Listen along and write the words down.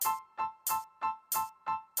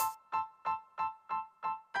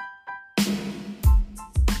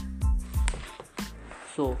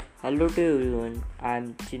Hello to everyone.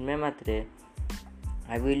 I'm Chinmay Mhatre.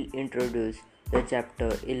 I will introduce the chapter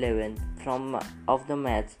 11 from of the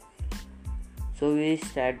maths. We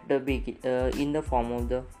start in the form of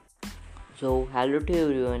the. Hello to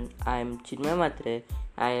everyone. I'm Chinmay Mhatre.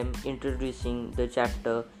 I am introducing the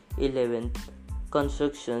chapter 11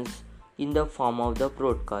 constructions in the form of the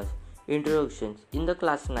broadcast. Introductions. In the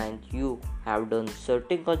class 9th, you have done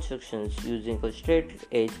certain constructions using a straight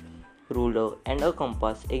edge ruler and a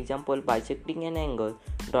compass. Example, bisecting an angle,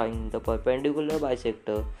 drawing the perpendicular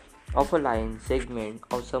bisector of a line segment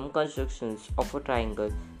of some constructions of a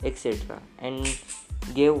triangle, etc.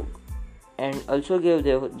 Gave also gave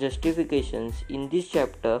the justifications. In this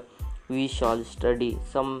chapter we shall study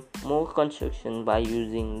some more construction by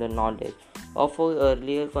using the knowledge of our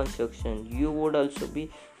earlier construction. You would also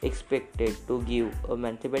be expected to give a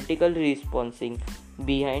mathematical responding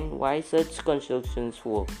behind why such constructions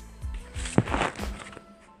work.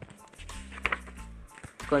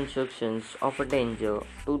 Constructions of a tangent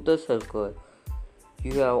to the circle.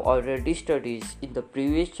 You have already studied in the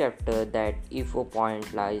previous chapter that if a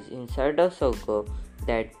point lies inside a circle,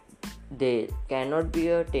 that there cannot be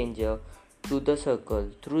a tangent to the circle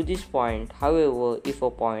through this point. However, if a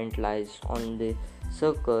point lies on the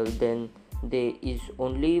circle, then there is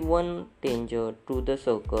only one tangent to the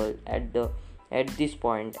circle at this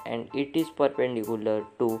point, and it is perpendicular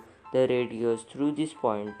to the radius through this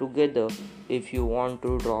point. Together, if you want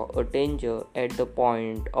to draw a tangent at the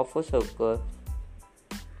point of a circle,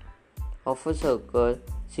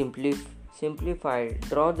 simplify,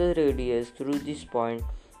 draw the radius through this point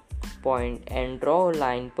and draw a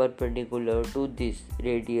line perpendicular to this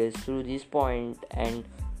radius through this point, and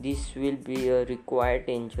this will be a required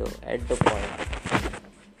tangent at the point.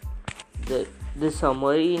 The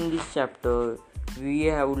summary in this chapter, we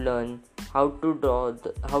have learned how to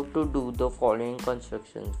do the following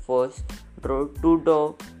constructions. First,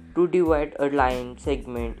 to divide a line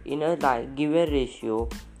segment in a given ratio.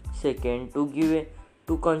 Second,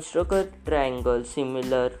 to construct a triangle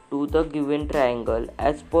similar to the given triangle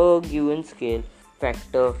as per a given scale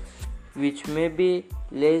factor, which may be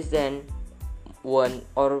less than 1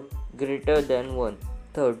 or greater than 1.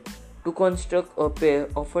 Third, to construct a pair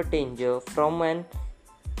of a tangent from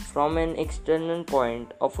an external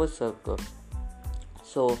point of a circle.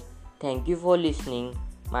 Thank you for listening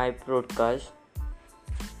my broadcast.